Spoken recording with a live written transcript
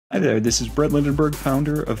Hi there, this is Brett Lindenberg,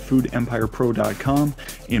 founder of FoodEmpirePro.com,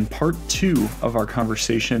 in part 2 of our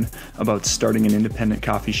conversation about starting an independent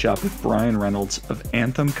coffee shop with Brian Reynolds of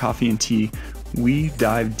Anthem Coffee and Tea. We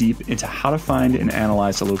dive deep into how to find and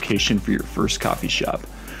analyze a location for your first coffee shop.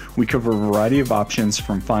 We cover a variety of options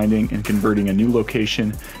from finding and converting a new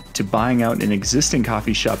location to buying out an existing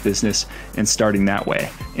coffee shop business and starting that way.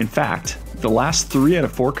 In fact, the last 3 out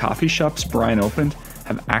of 4 coffee shops Brian opened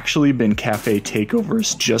have actually been cafe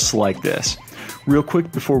takeovers just like this. Real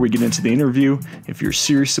quick before we get into the interview, if you're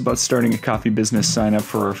serious about starting a coffee business, sign up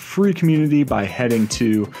for our free community by heading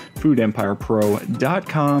to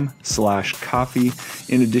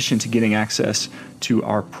foodempirepro.com/coffee. In addition to getting access to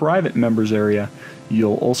our private members area,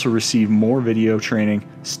 you'll also receive more video training,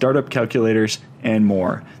 startup calculators, and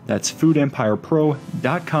more. That's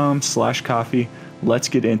foodempirepro.com/coffee. Let's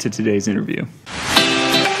get into today's interview.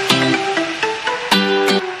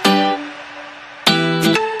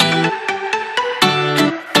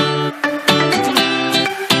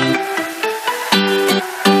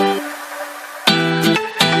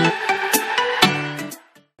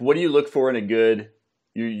 What do you look for in a good,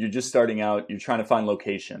 you're just starting out, you're trying to find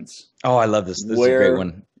locations. Oh, I love this. This is a great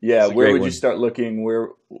one. Yeah, where would you start looking? Where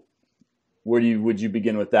would you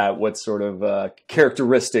begin with that? What sort of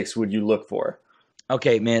characteristics would you look for?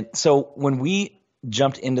 Okay, man. So when we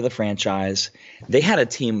jumped into the franchise, they had a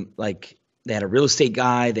team, like they had a real estate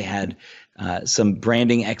guy, they had some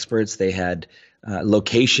branding experts, they had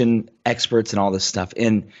location experts and all this stuff.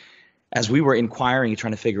 And as we were inquiring and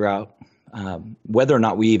trying to figure out whether or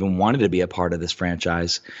not we even wanted to be a part of this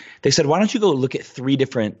franchise, they said, why don't you go look at 3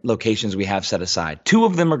 different locations we have set aside. 2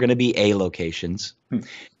 of them are going to be A locations,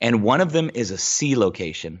 and 1 of them is a C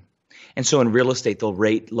location. And so in real estate, they'll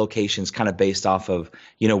rate locations kind of based off of,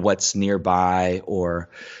 what's nearby or,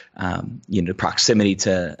 proximity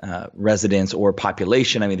to residents or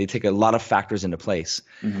population. I mean, they take a lot of factors into place.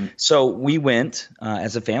 Mm-hmm. So we went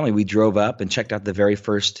as a family, we drove up and checked out the very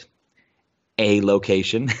first A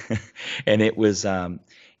location, and it was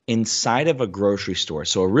inside of a grocery store.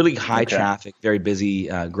 So a really high traffic, very busy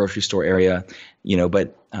grocery store area,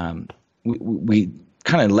 but we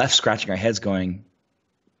kind of left scratching our heads going,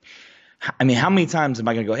 I mean, how many times am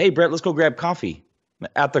I going to go, hey, Brett, let's go grab coffee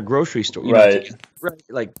at the grocery store? Right.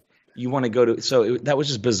 Like you want to go to – so that was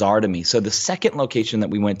just bizarre to me. So the second location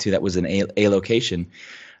that we went to that was an A location,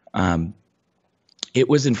 it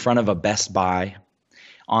was in front of a Best Buy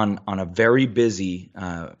on a very busy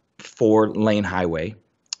 4-lane highway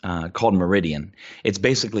called Meridian. It's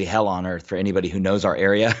basically hell on earth for anybody who knows our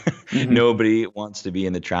area. Mm-hmm. Nobody wants to be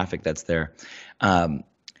in the traffic that's there. We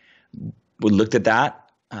looked at that.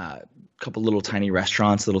 Couple little tiny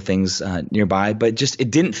restaurants, little things nearby, but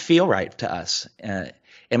it didn't feel right to us.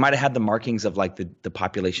 It might have had the markings of like the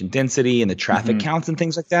population density and the traffic counts and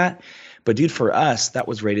things like that. But dude, for us, that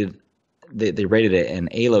was rated, they rated it an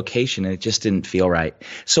A location and it just didn't feel right.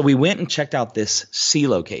 So we went and checked out this C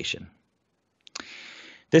location.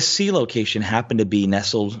 This C location happened to be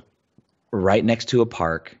nestled right next to a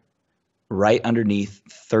park, right underneath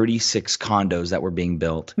 36 condos that were being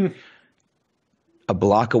built. A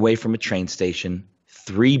block away from a train station,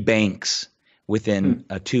 3 banks within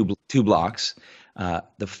 2 blocks,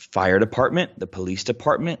 the fire department, the police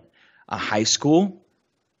department, a high school.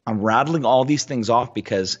 I'm rattling all these things off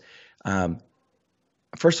because,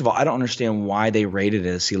 first of all, I don't understand why they rated it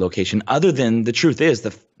a C location, other than the truth is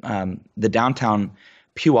the downtown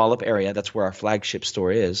Puyallup area. That's where our flagship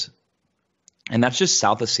store is, and that's just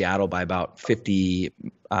south of Seattle by about 50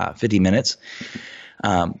 minutes.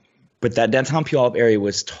 But that downtown Puyallup area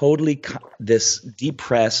was totally this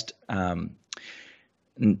depressed,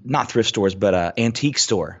 not thrift stores, but antique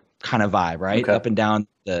store kind of vibe, right? Okay. Up and down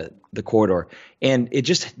the corridor. And it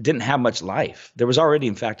just didn't have much life. There was already,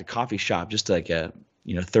 in fact, a coffee shop just like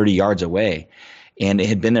 30 yards away. And it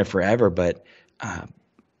had been there forever. But I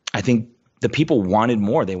think the people wanted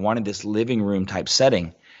more. They wanted this living room type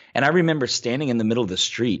setting. And I remember standing in the middle of the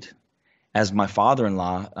street as my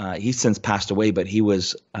father-in-law, he's since passed away, but he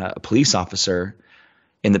was a police officer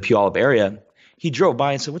in the Puyallup area. He drove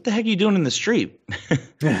by and said, "What the heck are you doing in the street?"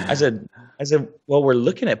 I said, "Well, we're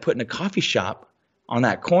looking at putting a coffee shop on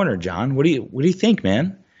that corner, John. What do you think,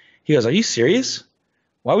 man?" He goes, "Are you serious?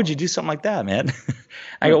 Why would you do something like that, man?"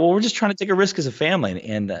 I go, "Well, we're just trying to take a risk as a family."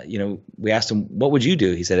 And we asked him, "What would you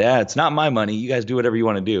do?" He said, "It's not my money. You guys do whatever you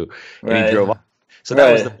want to do." And he drove off. So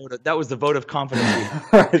that was the vote of confidence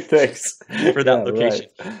Thanks. for that location.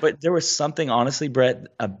 Right. But there was something, honestly, Brett,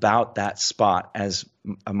 about that spot as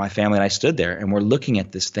my family and I stood there and we're looking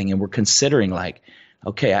at this thing and we're considering like,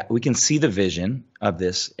 okay, we can see the vision of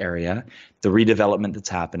this area, the redevelopment that's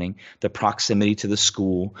happening, the proximity to the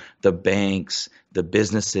school, the banks, the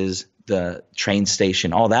businesses, the train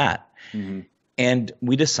station, all that. Mm-hmm. And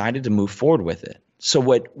we decided to move forward with it. So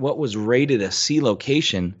what was rated a C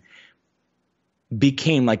location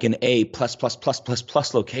became like an A plus plus plus plus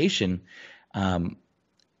plus location in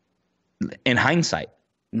hindsight.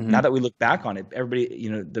 Mm-hmm. Now that we look back on it, everybody,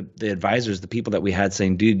 you know, the advisors, the people that we had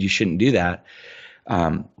saying, dude, you shouldn't do that.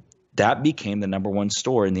 That became the number one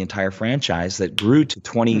store in the entire franchise that grew to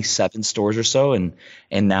 27 stores or so, and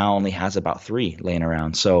now only has about 3 laying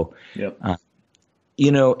around. So, yep.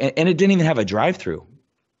 You know, and it didn't even have a drive-through.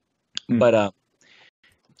 But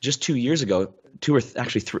just 2 years ago,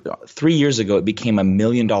 3 years ago, it became $1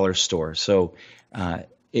 million store. So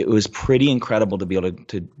it was pretty incredible to be able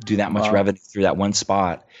to do that much revenue through that one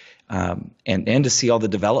spot, and to see all the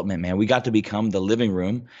development, man. We got to become the living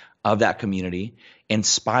room of that community,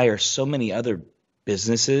 inspire so many other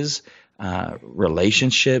businesses,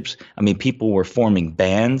 relationships. I mean, people were forming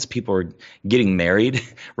bands. People were getting married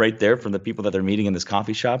right there from the people that they're meeting in this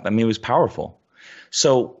coffee shop. I mean, it was powerful.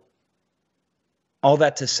 So all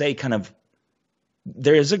that to say, kind of,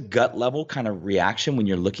 there is a gut level kind of reaction when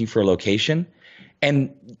you're looking for a location,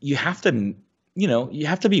 and you have to, you know, you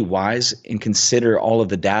have to be wise and consider all of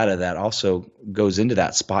the data that also goes into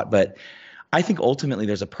that spot. But I think ultimately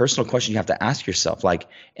there's a personal question you have to ask yourself, like,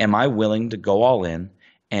 am I willing to go all in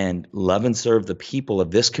and love and serve the people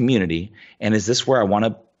of this community? And is this where I want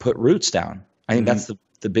to put roots down? I think that's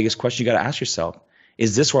the biggest question you got to ask yourself.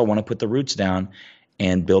 Is this where I want to put the roots down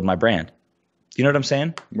and build my brand? You know what I'm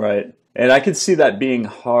saying? Right. And I could see that being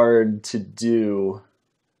hard to do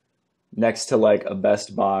next to like a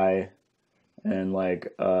Best Buy and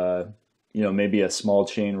like, you know, maybe a small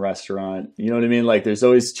chain restaurant. You know what I mean? Like there's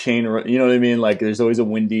always chain, you know what I mean? Like there's always a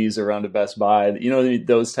Wendy's around a Best Buy. You know what I mean?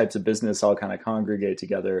 Those types of business all kind of congregate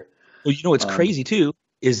together. Well, you know what's crazy too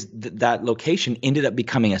is that location ended up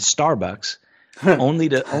becoming a Starbucks, only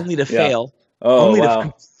to fail, to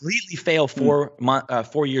completely fail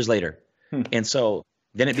 4 years later. And so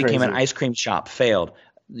then it became an ice cream shop, failed,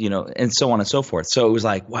 you know, and so on and so forth. So it was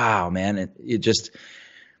like, wow, man,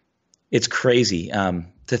 it's crazy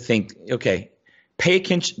to think, okay, pay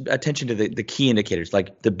attention to the key indicators,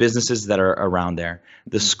 like the businesses that are around there,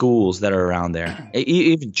 the schools that are around there,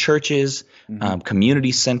 even churches,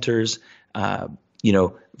 community centers, you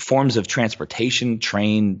know, forms of transportation,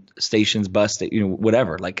 train stations, bus, you know,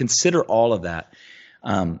 whatever. Like consider all of that.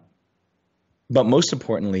 But most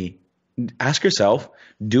importantly, ask yourself,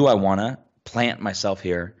 do I want to plant myself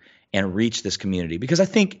here and reach this community? Because I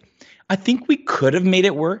think we could have made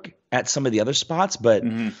it work at some of the other spots, but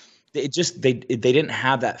it just they didn't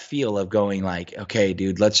have that feel of going like, okay,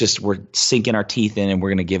 dude, we're sinking our teeth in and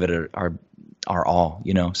we're gonna give it our all,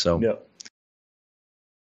 you know. So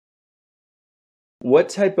what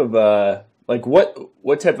type of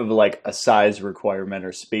what type of like a size requirement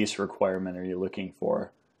or space requirement are you looking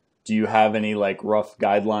for? Do you have any like rough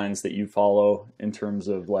guidelines that you follow in terms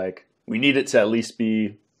of like, we need it to at least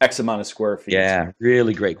be X amount of square feet? Yeah,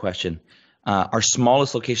 really great question. Our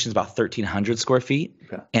smallest location is about 1,300 square feet,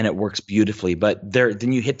 and it works beautifully. But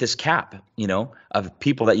then you hit this cap, you know, of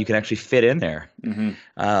people that you can actually fit in there.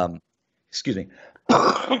 Excuse me.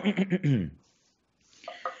 And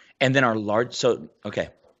then our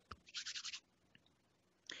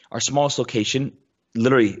smallest location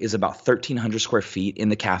literally is about 1,300 square feet in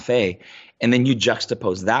the cafe. And then you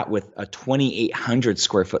juxtapose that with a 2,800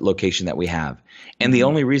 square foot location that we have. And the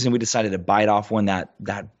only reason we decided to bite off one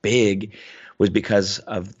that big was because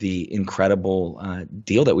of the incredible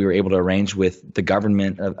deal that we were able to arrange with the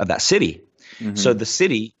government of that city. So the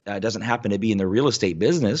city doesn't happen to be in the real estate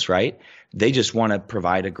business, right? They just want to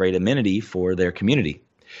provide a great amenity for their community.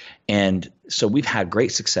 And so we've had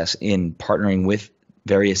great success in partnering with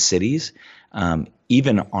various cities,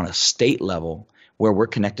 even on a state level, where we're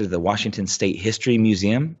connected to the Washington State History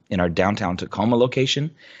Museum in our downtown Tacoma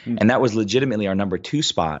location. And that was legitimately our number 2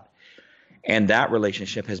 spot. And that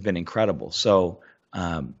relationship has been incredible. So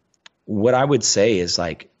what I would say is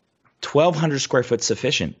like 1,200 square foot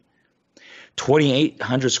sufficient.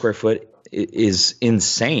 2,800 square foot is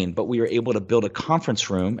insane, but we were able to build a conference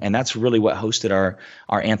room, and that's really what hosted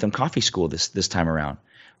our Anthem Coffee School this time around.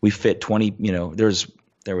 We fit 20, you know,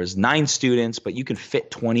 there was 9 students, but you can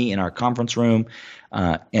fit 20 in our conference room,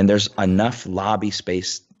 and there's enough lobby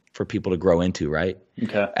space for people to grow into, right?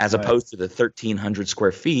 Okay. As opposed to the 1,300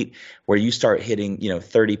 square feet where you start hitting,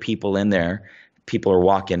 30 people in there. People are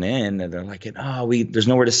walking in and they're like, there's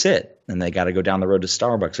nowhere to sit, and they got to go down the road to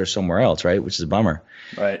Starbucks or somewhere else, right? Which is a bummer.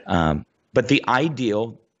 Right. But the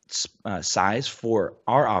ideal size for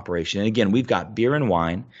our operation. And again, we've got beer and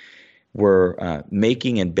wine. We're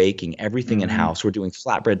making and baking everything in-house. We're doing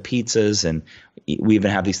flatbread pizzas, and we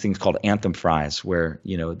even have these things called Anthem fries where,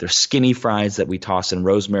 they're skinny fries that we toss in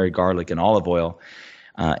rosemary, garlic, and olive oil.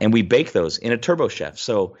 And we bake those in a turbo chef.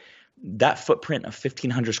 So that footprint of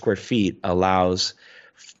 1,500 square feet allows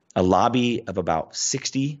a lobby of about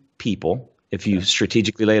 60 people. If you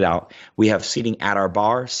strategically lay it out, we have seating at our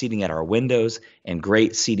bar, seating at our windows, and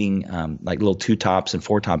great seating, like little 2-tops and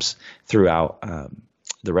 4-tops throughout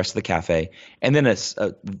the rest of the cafe. And then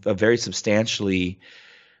a very substantially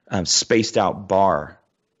spaced out bar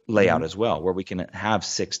layout as well, where we can have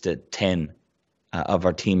 6 to 10 of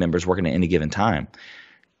our team members working at any given time.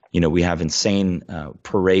 We have insane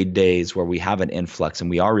parade days where we have an influx, and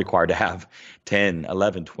we are required to have 10,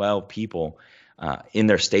 11, 12 people in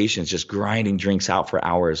their stations just grinding drinks out for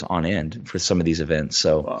hours on end for some of these events.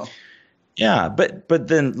 So, wow. Yeah, but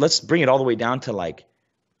then let's bring it all the way down to like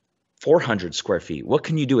 400 square feet. What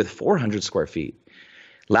can you do with 400 square feet?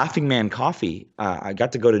 Laughing Man Coffee, I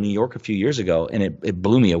got to go to New York a few years ago, and it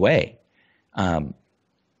blew me away.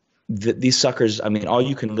 These suckers, all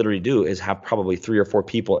you can literally do is have probably 3 or 4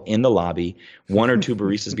 people in the lobby, 1 or 2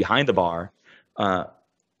 baristas behind the bar.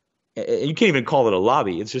 You can't even call it a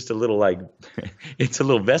lobby. It's just a little it's a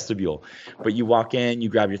little vestibule. But you walk in, you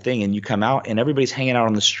grab your thing, and you come out, and everybody's hanging out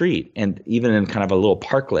on the street, and even in kind of a little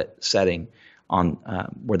parklet setting on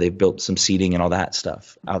where they've built some seating and all that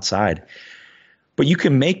stuff outside. But you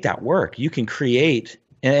can make that work. You can create.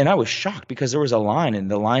 And I was shocked because there was a line, and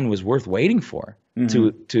the line was worth waiting for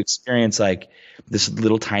to experience like this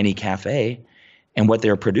little tiny cafe and what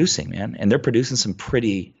they're producing, man. And they're producing some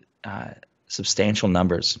pretty substantial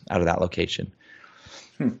numbers out of that location.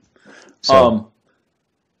 So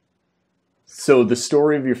the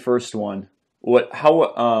story of your first one,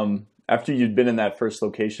 after you'd been in that first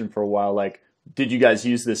location for a while, like, did you guys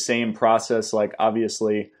use the same process? Like,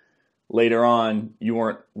 obviously later on you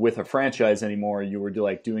weren't with a franchise anymore. You were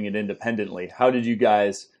doing it independently. How did you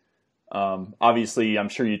guys, obviously I'm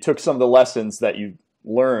sure you took some of the lessons that you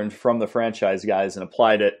learned from the franchise guys and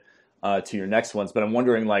applied it to your next ones, but I'm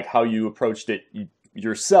wondering like how you approached it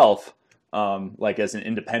yourself, like as an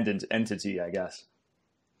independent entity, I guess.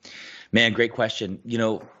 Man, great question.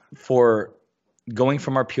 For going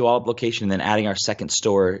from our Puyallup location and then adding our second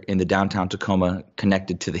store in the downtown Tacoma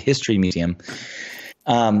connected to the History Museum,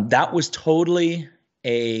 that was totally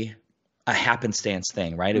a happenstance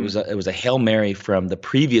thing, right? It was a Hail Mary from the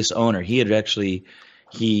previous owner. He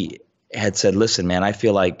had said, listen, man, I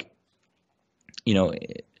feel like,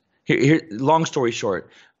 here, long story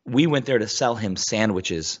short, we went there to sell him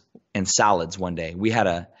sandwiches and salads one day. We had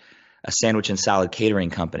a sandwich and salad catering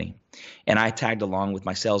company, and I tagged along with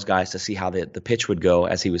my sales guys to see how the pitch would go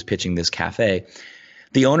as he was pitching this cafe.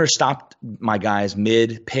 The owner stopped my guys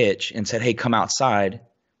mid-pitch and said, hey, come outside.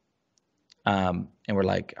 And we're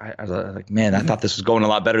like, I was like, man, I thought this was going a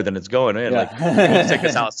lot better than it's going. Man. Like, let's take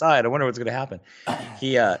us outside. I wonder what's going to happen.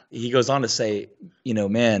 He goes on to say,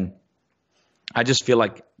 man, I just feel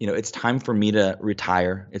like, it's time for me to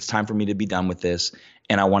retire. It's time for me to be done with this.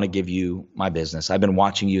 And I want to give you my business. I've been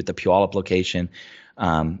watching you at the Puyallup location.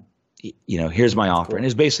 Here's my offer. Cool. And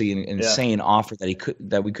it's basically an insane offer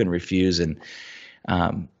that we couldn't refuse. And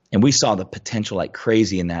we saw the potential like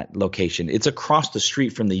crazy in that location. It's across the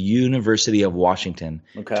street from the University of Washington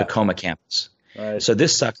Tacoma campus. Right. So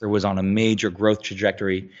this sucker was on a major growth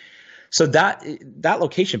trajectory. So that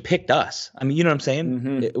location picked us. You know what I'm saying?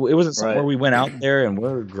 Mm-hmm. It wasn't somewhere where we went out there and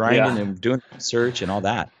we're grinding and doing research and all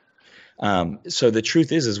that. So the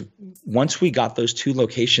truth is once we got those 2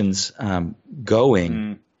 locations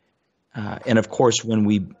going, and of course when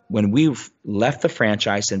we left the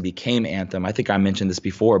franchise and became Anthem, I think I mentioned this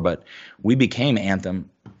before, but we became Anthem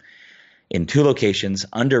in 2 locations,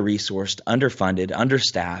 under-resourced, underfunded,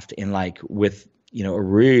 understaffed, and like with a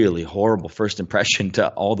really horrible first impression to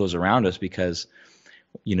all those around us because,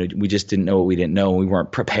 we just didn't know what we didn't know. We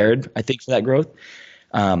weren't prepared, I think, for that growth.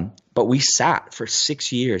 But we sat for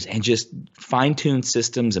 6 years and just fine-tuned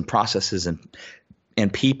systems and processes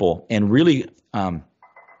and people and really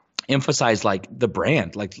emphasized like the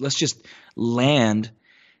brand. Like, let's just land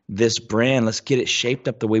this brand. Let's get it shaped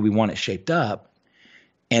up the way we want it shaped up.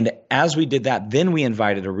 And as we did that, then we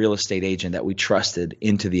invited a real estate agent that we trusted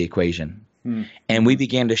into the equation. And we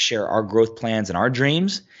began to share our growth plans and our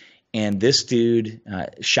dreams. And this dude,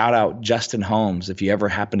 shout out Justin Holmes, if you ever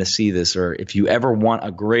happen to see this, or if you ever want a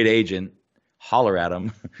great agent, holler at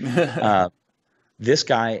him. This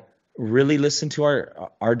guy really listened to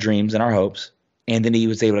our dreams and our hopes. And then he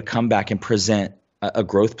was able to come back and present a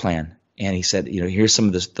growth plan And he said, here's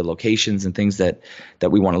some of the locations and things that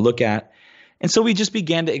we want to look at. And so we just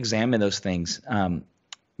began to examine those things.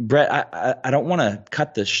 Brett, I don't want to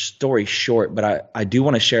cut the story short, but I do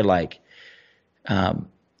want to share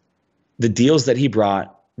the deals that he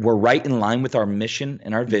brought were right in line with our mission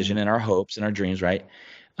and our vision and our hopes and our dreams, right?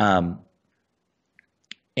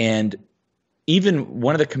 And even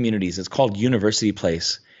one of the communities, it's called University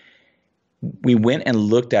Place. We went and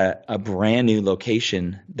looked at a brand new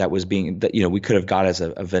location that was we could have got as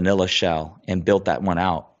a vanilla shell and built that one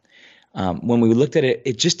out. When we looked at it,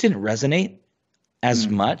 it just didn't resonate as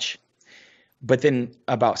much. But then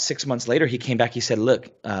about 6 months later, he came back. He said, look,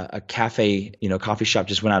 a cafe, coffee shop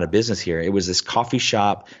just went out of business here. It was this coffee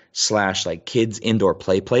shop / kids indoor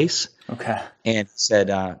play place. Okay. And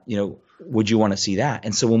said, would you want to see that?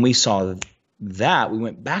 And so when we saw that, we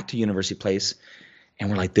went back to University Place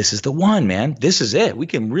and we're like, this is the one, man. This is it. We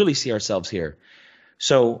can really see ourselves here.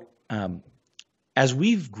 So as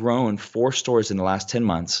we've grown 4 stores in the last 10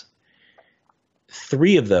 months,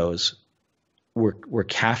 3 of those were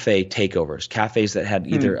cafe takeovers, cafes that had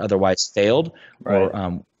either otherwise failed or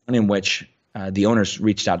one in which the owners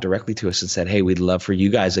reached out directly to us and said, hey, we'd love for you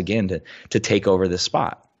guys again to take over this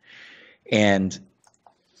spot. And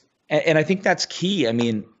I think that's key. I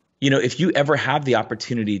mean, if you ever have the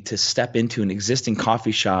opportunity to step into an existing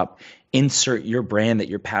coffee shop, insert your brand that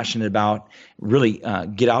you're passionate about, really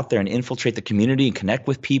get out there and infiltrate the community and connect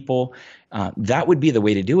with people, that would be the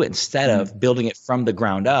way to do it instead of building it from the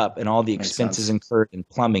ground up and all the expenses incurred in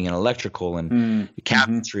plumbing and electrical and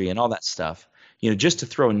cabinetry and all that stuff. Just to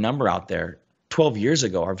throw a number out there, 12 years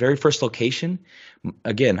ago, our very first location,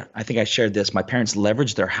 again, I think I shared this, my parents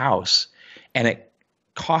leveraged their house and it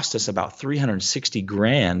cost us about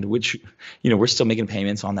 $360,000, which, we're still making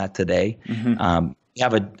payments on that today. We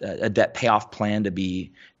have a debt payoff plan to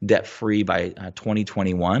be debt free by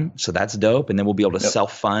 2021. So that's dope. And then we'll be able to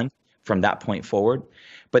self-fund from that point forward.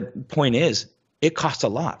 But the point is, it costs a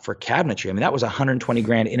lot for cabinetry. I mean, that was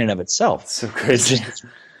 $120,000 in and of itself. So crazy. Just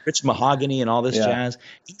rich mahogany and all this jazz.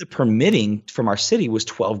 The permitting from our city was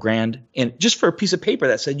 $12,000, and just for a piece of paper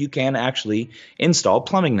that said you can actually install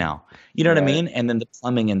plumbing now. You know what I mean? And then the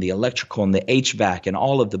plumbing and the electrical and the HVAC and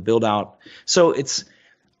all of the build out. So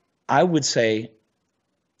I would say,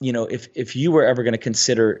 if you were ever going to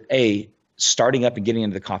consider starting up and getting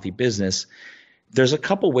into the coffee business, there's a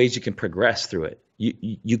couple ways you can progress through it.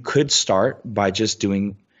 You could start by just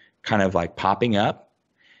doing kind of like popping up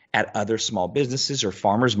at other small businesses or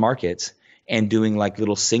farmers markets and doing like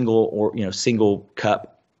little single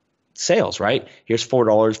cup sales, right? Here's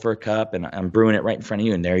 $4 for a cup and I'm brewing it right in front of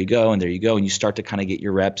you, and there you go. And you start to kind of get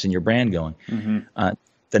your reps and your brand going.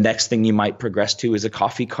 The next thing you might progress to is a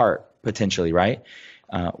coffee cart potentially, right?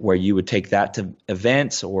 Where you would take that to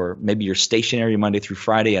events, or maybe you're stationary Monday through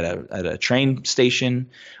Friday at a train station,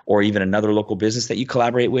 or even another local business that you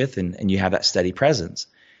collaborate with, and you have that steady presence.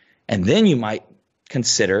 And then you might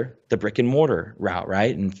consider the brick and mortar route,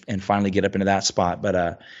 right? And finally get up into that spot.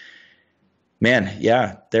 But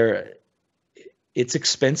it's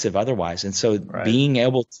expensive otherwise. And so being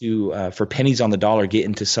able to, for pennies on the dollar, get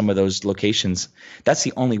into some of those locations, that's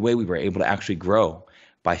the only way we were able to actually grow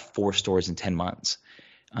by 4 stores in 10 months.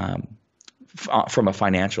 From a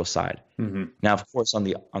financial side. Now, of course, on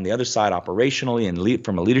the other side, operationally and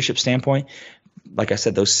from a leadership standpoint, like I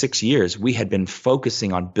said, those 6 years, we had been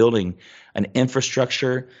focusing on building an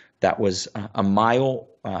infrastructure that was a mile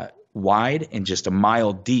wide and just a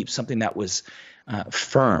mile deep, something that was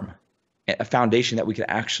firm, a foundation that we could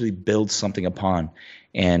actually build something upon.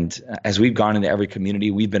 And as we've gone into every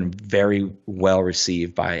community, we've been very well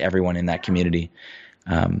received by everyone in that community.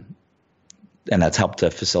 And that's helped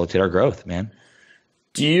to facilitate our growth, man.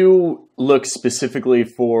 Do you look specifically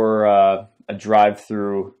for a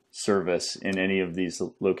drive-through service in any of these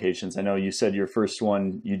locations? I know you said your first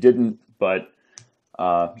one you didn't, but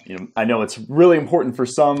I know it's really important for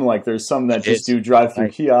some. Like there's some that just do drive-through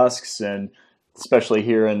kiosks, and especially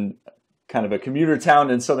here in kind of a commuter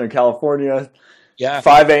town in Southern California,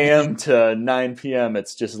 5 a.m. to 9 p.m.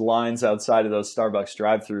 It's just lines outside of those Starbucks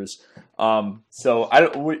drive-throughs. So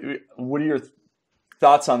what are your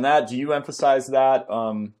thoughts on that? Do you emphasize that?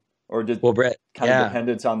 Or Brett, kind of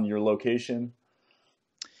dependent on your location?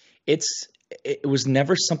 It was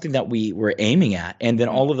never something that we were aiming at. And then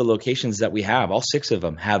all of the locations that we have, all 6 of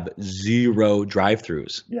them, have 0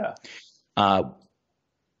 drive-throughs. Yeah. I'll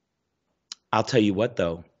tell you what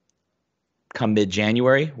though, come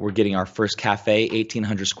mid-January, we're getting our first cafe,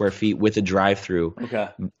 1,800 square feet with a drive-through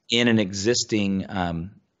in an existing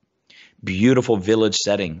beautiful village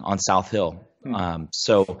setting on South Hill.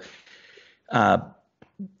 So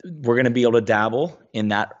we're going to be able to dabble in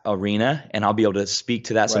that arena, and I'll be able to speak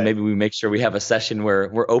to that. So Right. maybe we make sure we have a session where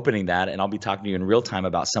we're opening that, and I'll be talking to you in real time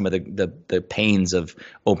about some of the pains of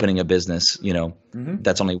opening a business,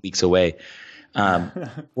 that's only weeks away.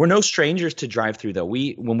 We're no strangers to drive-through though.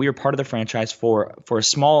 When we were part of the franchise for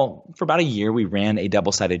about a year, we ran a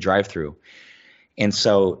double-sided drive-through. And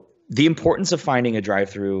so the importance of finding a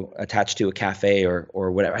drive-through attached to a cafe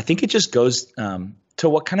or whatever, I think it just goes to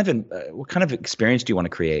what kind of experience do you want to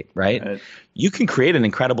create, right? You can create an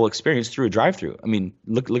incredible experience through a drive-through. I mean,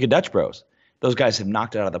 look at Dutch Bros. Those guys have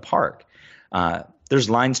knocked it out of the park. There's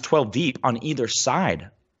lines 12 deep on either side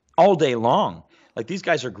all day long. Like these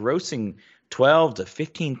guys are grossing $12,000 to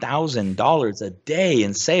 $15,000 a day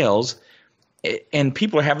in sales, and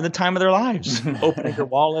people are having the time of their lives, opening their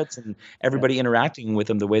wallets and everybody interacting with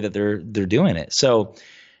them the way that they're doing it. So.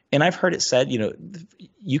 And I've heard it said,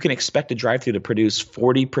 you can expect a drive-through to produce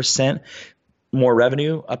 40% more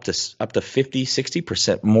revenue, up to 50,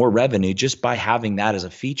 60% more revenue just by having that as a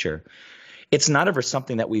feature. It's not ever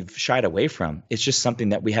something that we've shied away from. It's just something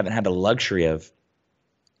that we haven't had the luxury of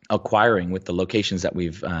acquiring with the locations that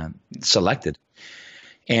we've selected.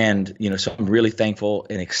 And, so I'm really thankful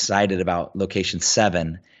and excited about location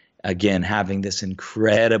 7. Again, having this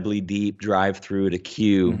incredibly deep drive-through to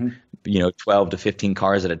queue, 12 to 15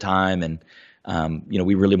 cars at a time. And,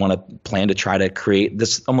 we really want to plan to try to create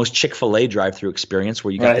this almost Chick-fil-A drive-through experience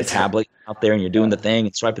where you got the tablet out there and you're doing the thing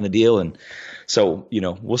and swiping the deal. And so,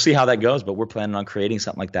 we'll see how that goes, but we're planning on creating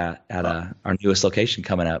something like that at our newest location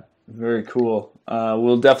coming up. Very cool.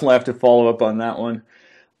 We'll definitely have to follow up on that one.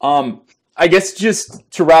 I guess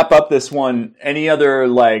just to wrap up this one, any other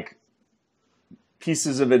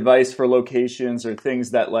pieces of advice for locations or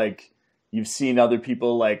things that you've seen other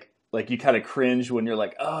people like you kind of cringe when you're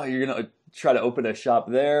like, oh, you're going to try to open a shop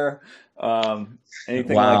there?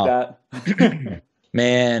 Anything like that?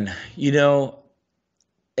 Man,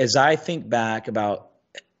 as I think back about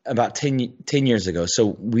 10 years ago, so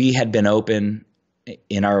we had been open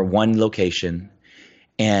in our one location,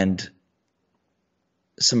 and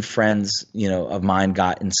some friends, of mine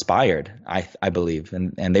got inspired, I believe,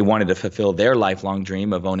 and they wanted to fulfill their lifelong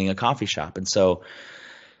dream of owning a coffee shop. And so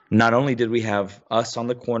not only did we have us on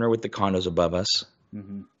the corner with the condos above us,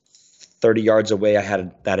 30 yards away, I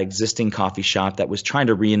had that existing coffee shop that was trying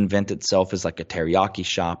to reinvent itself as like a teriyaki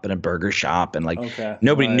shop and a burger shop. And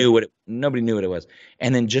nobody knew what it was.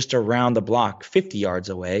 And then just around the block, 50 yards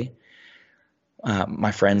away,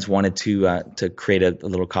 my friends wanted to create a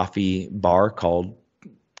little coffee bar called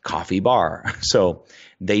Coffee Bar. So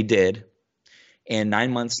they did. And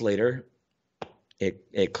 9 months later,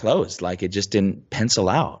 it closed. It just didn't pencil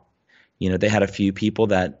out. They had a few people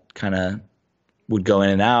that kind of would go in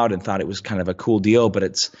and out and thought it was kind of a cool deal, but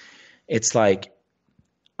it's like,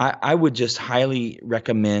 I would just highly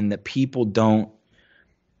recommend that people don't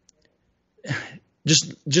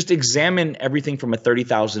just examine everything from a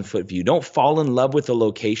 30,000 foot view. Don't fall in love with the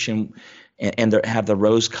location and have the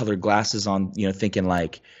rose colored glasses on, thinking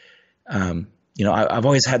I've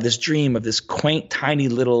always had this dream of this quaint, tiny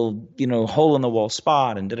little, hole in the wall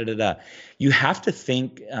spot and da-da-da-da. You have to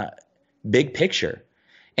think big picture.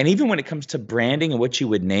 And even when it comes to branding and what you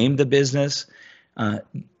would name the business,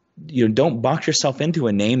 don't box yourself into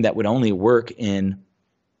a name that would only work in,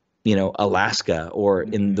 Alaska or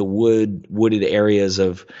in the wooded areas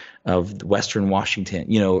of Western Washington.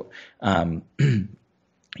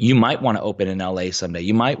 You might want to open in LA someday.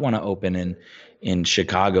 You might want to open in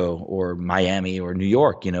Chicago or Miami or New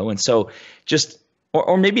York, and so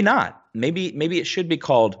or maybe not. Maybe it should be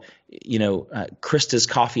called, Krista's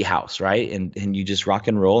Coffee House, right? And you just rock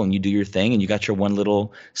and roll and you do your thing and you got your one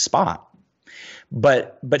little spot.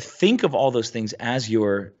 But think of all those things as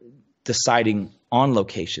you're deciding on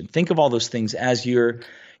location. Think of all those things as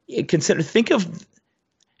think of,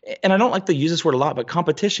 and I don't like to use this word a lot, but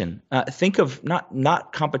competition. Think of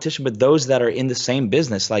not competition, but those that are in the same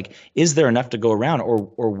business. Is there enough to go around,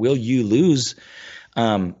 or will you lose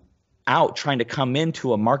out trying to come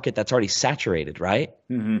into a market that's already saturated, right?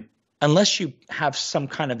 Mm-hmm. Unless you have some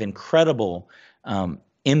kind of incredible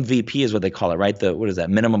MVP is what they call it, right? What is that?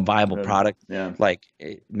 Minimum viable product. Yeah.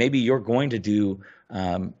 Maybe you're going to do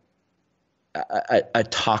a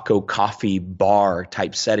taco coffee bar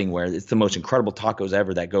type setting where it's the most incredible tacos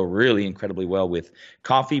ever that go really incredibly well with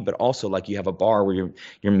coffee, but also you have a bar where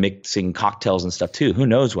you're mixing cocktails and stuff too. Who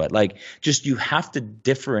knows what? You have to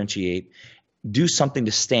differentiate, do something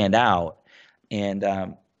to stand out.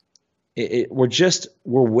 And we're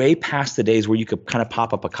way past the days where you could kind of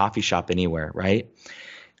pop up a coffee shop anywhere, right?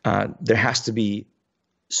 There has to be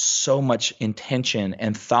so much intention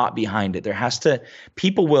and thought behind it. There has to,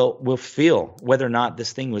 people will feel whether or not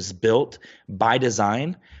this thing was built by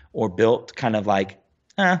design or built kind of like,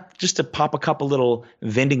 just to pop a couple little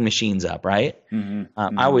vending machines up, right?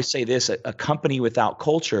 I always say this, a company without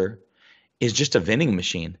culture is just a vending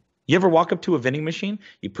machine. You ever walk up to a vending machine,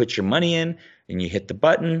 you put your money in and you hit the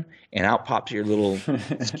button and out pops your little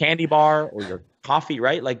candy bar or your coffee,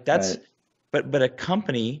 right? Like that's, right. But a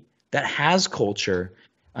company that has culture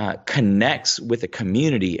connects with a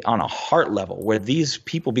community on a heart level where these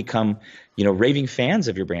people become, raving fans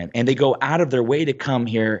of your brand, and they go out of their way to come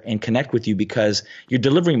here and connect with you because you're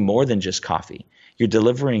delivering more than just coffee. You're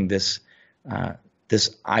delivering this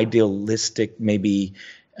idealistic maybe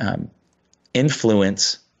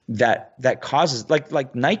influence that causes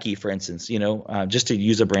like Nike, for instance, just to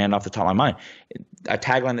use a brand off the top of my mind, a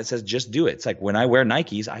tagline that says, just do it. It's like when I wear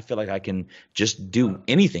Nikes, I feel like I can just do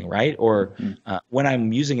anything, right? Or when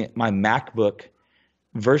I'm using my MacBook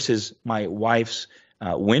versus my wife's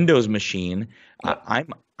Windows machine,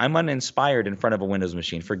 I'm uninspired in front of a Windows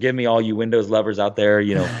machine. Forgive me, all you Windows lovers out there,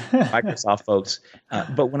 Microsoft folks.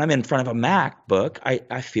 But when I'm in front of a MacBook,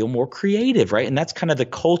 I feel more creative, right? And that's kind of the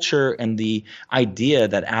culture and the idea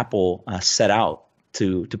that Apple set out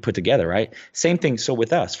to put together, right? Same thing. So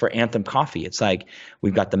with us for Anthem Coffee, it's like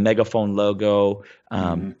we've got the megaphone logo,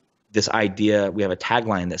 this idea. We have a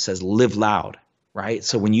tagline that says "Live loud." Right.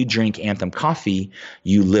 So when you drink Anthem Coffee,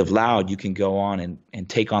 you live loud. You can go on and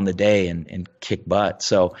take on the day and kick butt.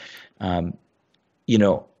 So,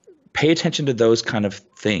 pay attention to those kind of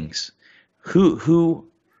things. Who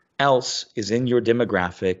else is in your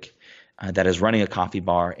demographic that is running a coffee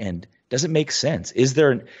bar, and does it make sense? Is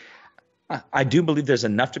there? I do believe there's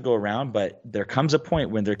enough to go around, but there comes a point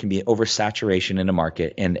when there can be oversaturation in a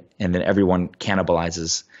market, and then everyone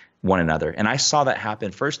cannibalizes one another. And I saw that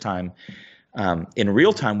happen first time. In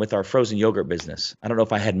real time with our frozen yogurt business. I don't know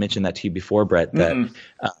if I had mentioned that to you before, Brett, that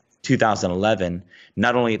 2011,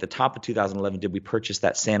 not only at the top of 2011 did we purchase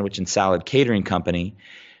that sandwich and salad catering company,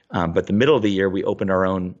 but the middle of the year we opened our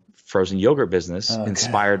own frozen yogurt business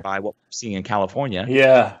inspired by what we're seeing in California.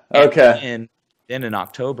 Yeah. Okay. And then in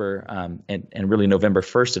October and really November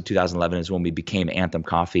 1st of 2011 is when we became Anthem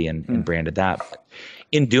Coffee and branded that. But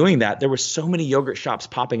in doing that, there were so many yogurt shops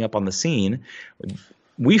popping up on the scene.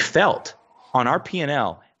 We felt on our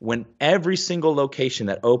P&L, when every single location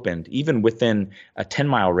that opened, even within a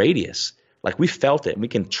 10-mile radius, like we felt it, and we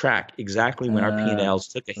can track exactly when our P&Ls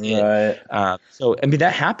took a hit. Right. So, I mean,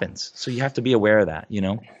 that happens. So you have to be aware of that,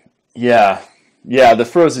 Yeah. Yeah, the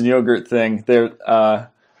frozen yogurt thing, there's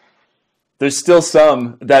still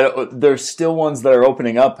there's still ones that are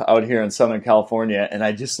opening up out here in Southern California, and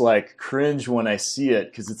I just like cringe when I see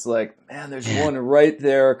it because it's like, man, there's one right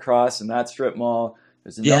there across in that strip mall.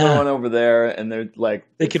 There's another one over there, and they're like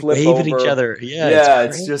they could wave at each other.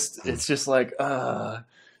 It's just like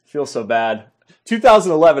feels so bad.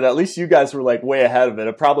 2011, at least you guys were like way ahead of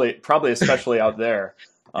it. Probably especially out there.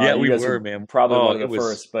 We were, man. Probably one of the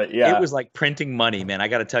first, but yeah, it was like printing money, man. I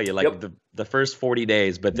got to tell you, like the first 40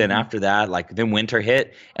 days, but then after that, like then winter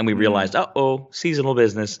hit, and we realized, seasonal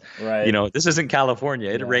business. Right. This isn't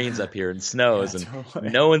California. It rains up here and snows, and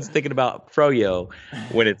totally. No one's thinking about froyo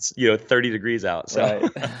when it's 30 degrees out. So right.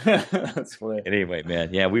 That's funny. Anyway,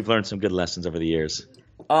 man, yeah, we've learned some good lessons over the years.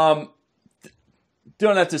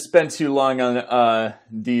 Don't have to spend too long on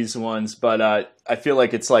these ones, but I feel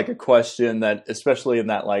like it's like a question that, especially in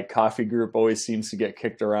that like coffee group, always seems to get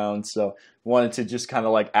kicked around. So wanted to just kind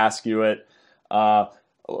of like ask you it,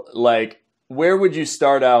 like where would you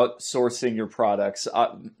start out sourcing your products?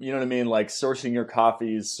 You know what I mean? Like sourcing your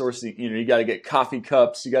coffees, you got to get coffee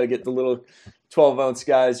cups, you got to get the little 12-ounce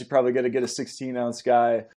guys, you probably got to get a 16-ounce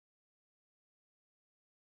guy.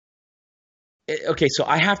 Okay, so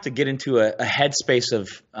I have to get into a headspace of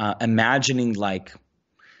imagining like,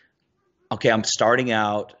 okay, I'm starting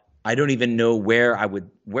out. I don't even know where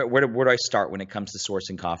do I start when it comes to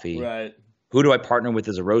sourcing coffee? Right. Who do I partner with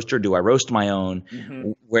as a roaster? Do I roast my own?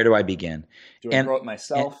 Mm-hmm. Where do I begin? Do I grow it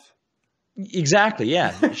myself? Exactly,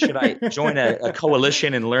 yeah. Should I join a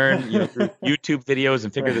coalition and learn through YouTube videos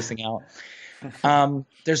and figure this thing out?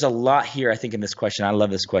 There's a lot here, I think, in this question. I love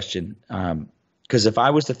this question. Because if I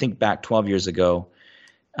was to think back 12 years ago,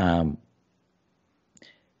 I'll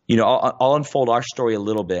unfold our story a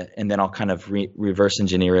little bit, and then I'll kind of reverse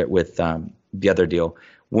engineer it with the other deal.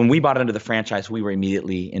 When we bought into the franchise, we were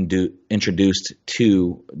immediately introduced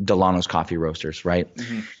to Delano's Coffee Roasters, right?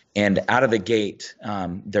 Mm-hmm. And out of the gate,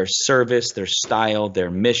 their service, their style,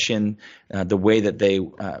 their mission, the way that they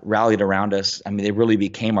rallied around us, I mean, they really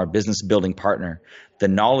became our business building partner. The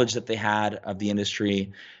knowledge that they had of the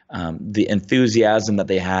industry, the enthusiasm that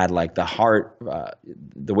they had, like the heart,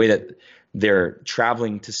 the way that they're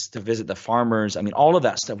traveling to visit the farmers. I mean, all of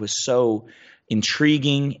that stuff was so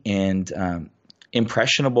intriguing and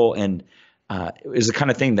impressionable, and it was the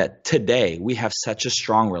kind of thing that today we have such a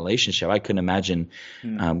strong relationship. I couldn't imagine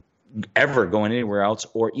ever going anywhere else,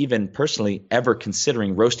 or even personally ever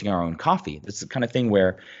considering roasting our own coffee. It's the kind of thing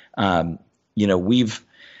where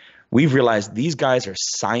we've realized these guys are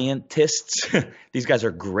scientists. These guys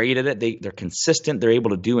are great at it. They're consistent. They're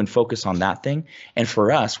able to do and focus on that thing. And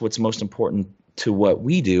for us, what's most important to what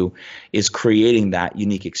we do is creating that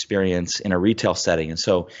unique experience in a retail setting. And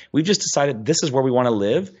so we've just decided this is where we want to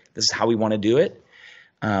live. This is how we want to do it.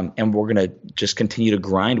 And we're going to just continue to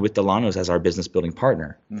grind with Delano's as our business building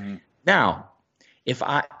partner. Mm-hmm. Now,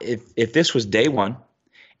 if this was day one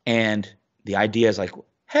and the idea is like,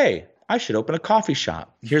 hey, I should open a coffee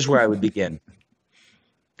shop, here's where I would begin.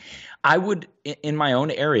 I would, in my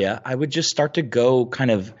own area, I would just start to go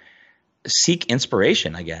kind of seek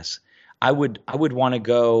inspiration, I guess. I would want to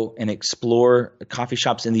go and explore coffee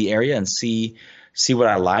shops in the area and see what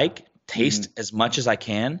I like, taste as much as I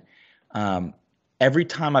can. Every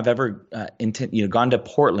time I've ever gone to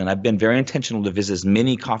Portland, I've been very intentional to visit as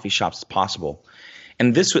many coffee shops as possible.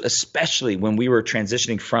 And this was especially when we were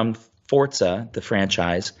transitioning from Forza, the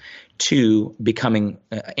franchise, to becoming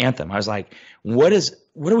Anthem. I was like, what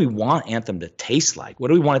do we want Anthem to taste like? What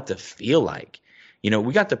do we want it to feel like?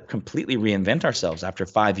 We got to completely reinvent ourselves after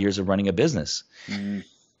 5 years of running a business. Mm-hmm.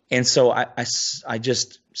 And so I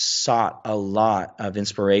just sought a lot of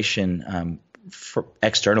inspiration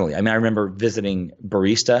externally. I mean, I remember visiting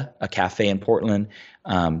Barista, a cafe in Portland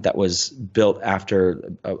that was built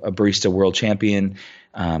after a barista world champion.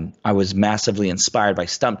 I was massively inspired by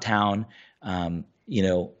Stumptown.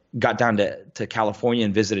 Got down to California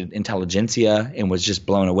and visited Intelligentsia and was just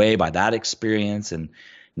blown away by that experience, and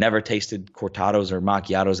never tasted cortados or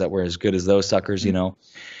macchiatos that were as good as those suckers,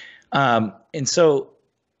 And so,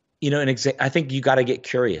 I think you got to get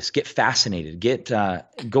curious, get fascinated,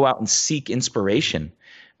 go out and seek inspiration,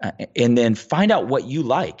 and then find out what you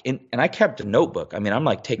like. And I kept a notebook. I mean, I'm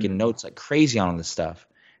like taking notes like crazy on this stuff.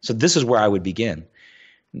 So this is where I would begin.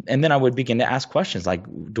 And then I would begin to ask questions like,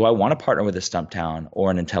 do I want to partner with a Stumptown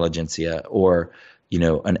or an Intelligentsia or,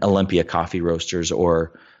 an Olympia Coffee Roasters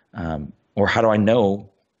or how do I know?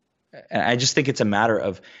 And I just think it's a matter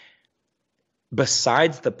of,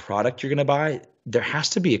 besides the product you're going to buy, there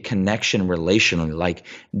has to be a connection relationally. Like,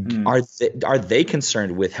 are they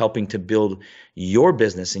concerned with helping to build your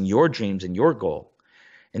business and your dreams and your goal?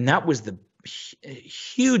 And that was the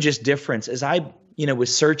hugest difference as I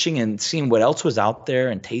was searching and seeing what else was out there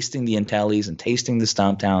and tasting the Intellis and tasting the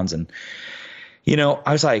Stumptowns. And,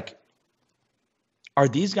 I was like, are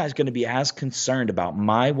these guys going to be as concerned about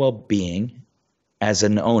my well-being as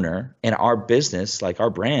an owner and our business, like our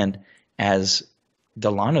brand, as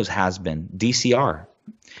Delano's has been, DCR,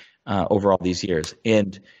 over all these years?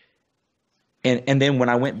 And then when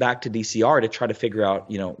I went back to DCR to try to figure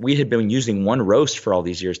out, we had been using one roast for all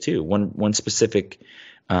these years too, one specific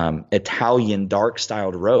Italian dark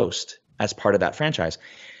styled roast as part of that franchise.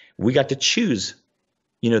 We got to choose,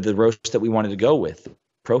 the roast that we wanted to go with,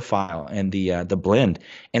 profile and the blend.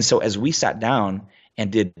 And so as we sat down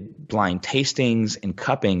and did blind tastings and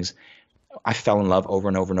cuppings, I fell in love over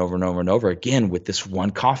and over and over and over and over again with this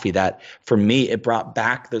one coffee that, for me, it brought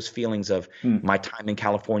back those feelings of my time in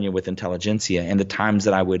California with Intelligentsia and the times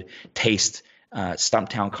that I would taste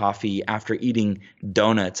Stumptown coffee after eating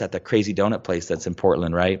donuts at the crazy donut place that's in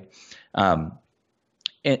Portland, right?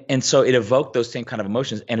 And so it evoked those same kind of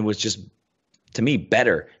emotions, and it was just, to me,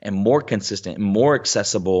 better and more consistent and more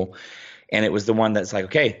accessible. And it was the one that's like,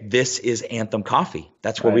 okay, this is Anthem Coffee.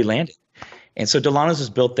 That's where we landed. And so Delano's has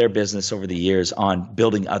built their business over the years on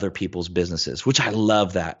building other people's businesses, which I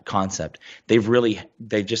love that concept. They've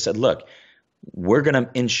just said, look, we're going to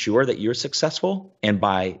ensure that you're successful. And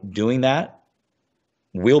by doing that,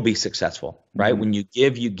 we'll be successful, right? When you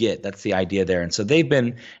give, you get. That's the idea there. And so they've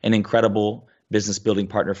been an incredible business building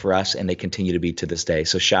partner for us, and they continue to be to this day.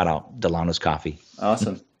 So shout out Delano's Coffee.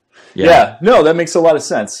 Awesome. Yeah, no, that makes a lot of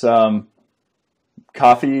sense.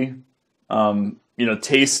 Coffee,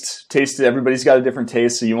 taste, everybody's got a different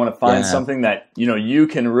taste. So you want to find something that, you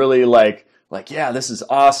can really like, yeah, this is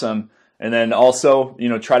awesome. And then also,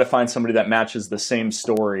 try to find somebody that matches the same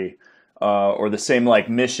story, or the same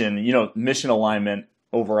mission alignment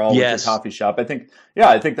overall with your coffee shop. I think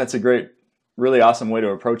that's a great, really awesome way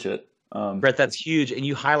to approach it. Brett, that's huge. And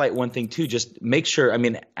you highlight one thing too, just make sure,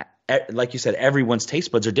 like you said, everyone's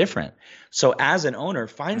taste buds are different. So as an owner,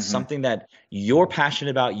 find something that you're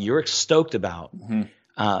passionate about, you're stoked about,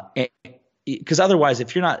 because otherwise,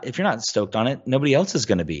 if you're not stoked on it, nobody else is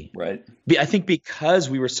going to be. Right. I think because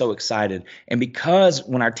we were so excited, and because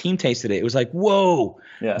when our team tasted it, it was like, whoa,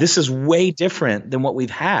 this is way different than what we've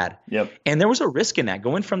had. Yep. And there was a risk in that,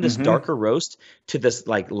 going from this darker roast to this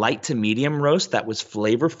like light to medium roast that was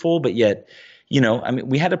flavorful, but yet, I mean,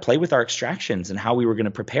 we had to play with our extractions and how we were going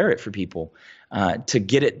to prepare it for people to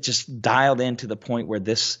get it just dialed in to the point where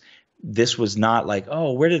this was not like,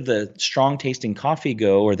 oh, where did the strong tasting coffee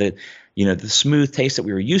go, or the smooth taste that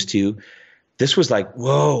we were used to. This was like,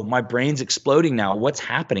 whoa, my brain's exploding now. What's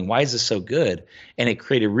happening? Why is this so good? And it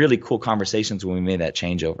created really cool conversations when we made that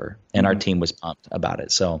changeover, and our team was pumped about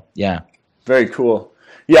it. So yeah. Very cool.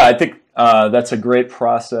 Yeah, I think that's a great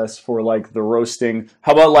process for like the roasting.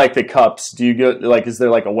 How about like the cups? Do you go like, is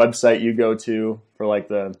there like a website you go to for like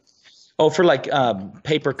the... Oh, for like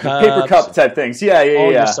paper cups, paper cup type things. Yeah.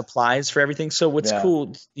 All your supplies for everything. So what's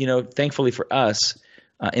cool, thankfully for us,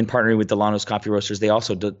 in partnering with Delano's Coffee Roasters, they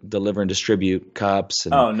also deliver and distribute cups.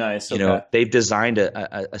 And, oh, nice. Okay. They've designed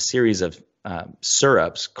a series of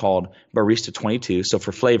syrups called Barista 22. So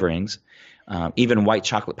for flavorings, even white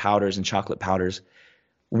chocolate powders and chocolate powders.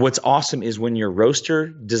 What's awesome is when your roaster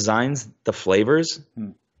designs the flavors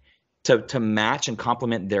to match and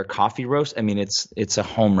complement their coffee roast. I mean, it's a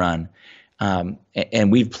home run.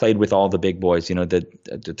 And we've played with all the big boys, the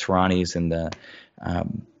Tiranis and the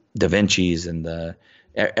Da Vinci's and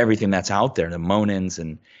everything that's out there, the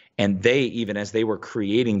Monins, and they, even as they were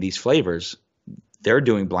creating these flavors, they're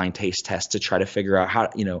doing blind taste tests to try to figure out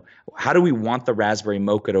how do we want the raspberry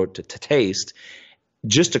mocha to taste,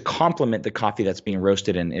 just to complement the coffee that's being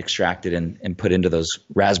roasted and extracted and put into those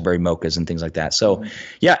raspberry mochas and things like that. So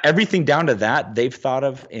yeah, everything down to that they've thought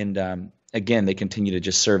of. And again, they continue to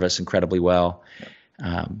just serve us incredibly well.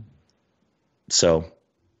 So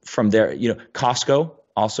from there, Costco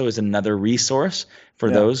also is another resource for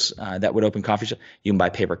those that would open coffee shop. You can buy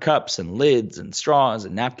paper cups and lids and straws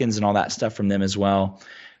and napkins and all that stuff from them as well.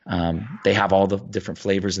 They have all the different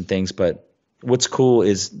flavors and things, but what's cool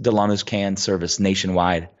is Delano's can service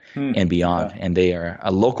nationwide and beyond. And they are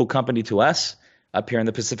a local company to us up here in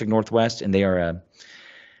the Pacific Northwest, and they are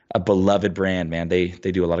a beloved brand, man. They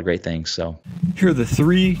do a lot of great things. So here are the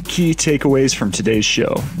 3 key takeaways from today's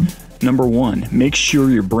show. Number 1, make sure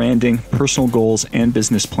your branding, personal goals, and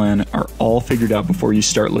business plan are all figured out before you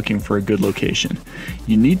start looking for a good location.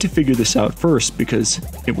 You need to figure this out first because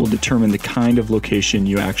it will determine the kind of location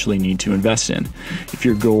you actually need to invest in. If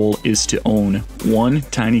your goal is to own one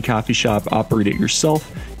tiny coffee shop, operate it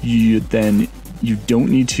yourself, then you don't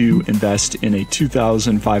need to invest in a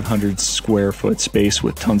 2,500 square foot space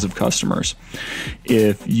with tons of customers.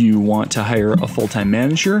 If you want to hire a full-time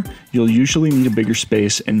manager, you'll usually need a bigger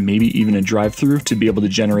space and maybe even a drive-thru to be able to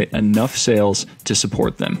generate enough sales to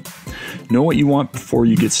support them. Know what you want before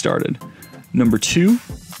you get started. Number 2,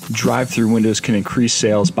 drive-thru windows can increase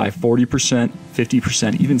sales by 40%,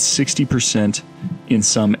 50%, even 60% in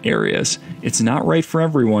some areas. It's not right for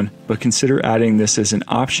everyone, but consider adding this as an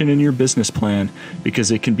option in your business plan because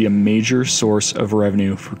it can be a major source of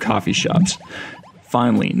revenue for coffee shops.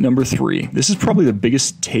 Finally, number 3, this is probably the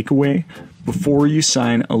biggest takeaway. Before you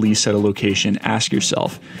sign a lease at a location, ask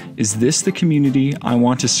yourself, is this the community I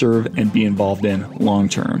want to serve and be involved in long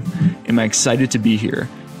term? Am I excited to be here?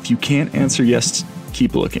 If you can't answer yes,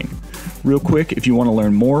 keep looking. Real quick, if you want to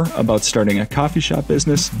learn more about starting a coffee shop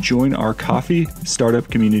business, join our coffee startup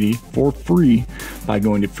community for free by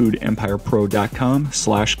going to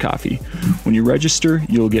foodempirepro.com/coffee. When you register,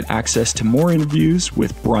 you'll get access to more interviews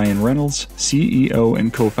with Brian Reynolds, CEO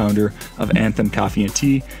and co-founder of Anthem Coffee and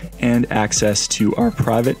Tea, and access to our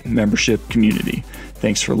private membership community.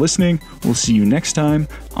 Thanks for listening. We'll see you next time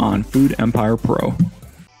on Food Empire Pro.